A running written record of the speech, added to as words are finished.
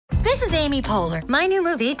This is Amy Poehler. My new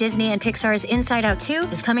movie, Disney and Pixar's Inside Out 2,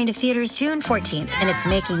 is coming to theaters June 14th, and it's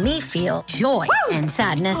making me feel joy and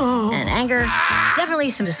sadness and anger, definitely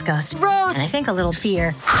some disgust, and I think a little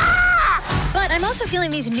fear. But I'm also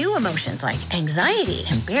feeling these new emotions like anxiety,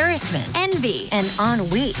 embarrassment, envy, and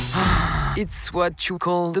ennui. It's what you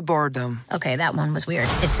call the boredom. Okay, that one was weird.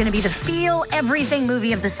 It's gonna be the feel everything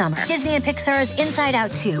movie of the summer. Disney and Pixar's Inside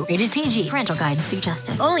Out 2, rated PG. Parental guidance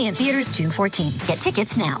suggested. Only in theaters June 14th. Get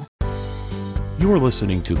tickets now. You are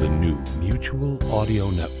listening to the new Mutual Audio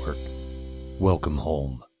Network. Welcome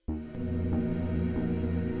home.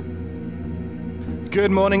 Good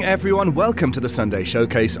morning, everyone. Welcome to the Sunday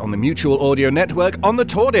Showcase on the Mutual Audio Network on the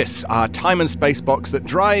TARDIS, our time and space box that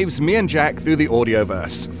drives me and Jack through the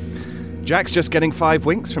audioverse. Jack's just getting 5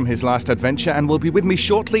 winks from his last adventure and will be with me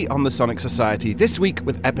shortly on the Sonic Society this week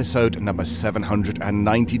with episode number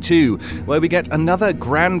 792, where we get another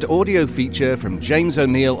grand audio feature from James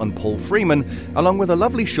O'Neill and Paul Freeman, along with a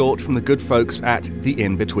lovely short from the good folks at The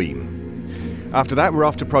In-Between. After that, we're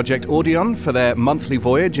off to Project Audion for their monthly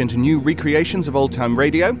voyage into new recreations of old-time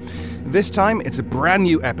radio. This time, it's a brand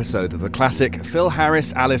new episode of the classic Phil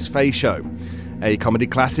Harris, Alice Faye show, a comedy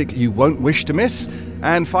classic you won't wish to miss.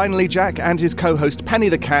 And finally, Jack and his co-host Penny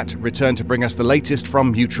the Cat return to bring us the latest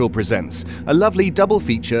from Mutual Presents, a lovely double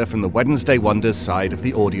feature from the Wednesday Wonders side of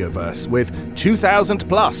the audioverse with 2000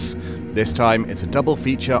 plus. This time, it's a double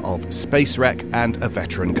feature of Space Wreck and A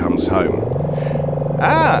Veteran Comes Home.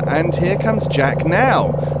 And here comes Jack now.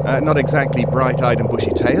 Not exactly bright-eyed and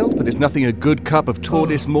bushy-tailed, but it's nothing a good cup of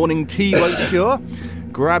TARDIS morning tea won't cure.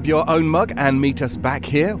 Grab your own mug and meet us back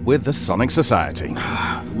here with the Sonic Society.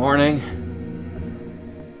 Morning.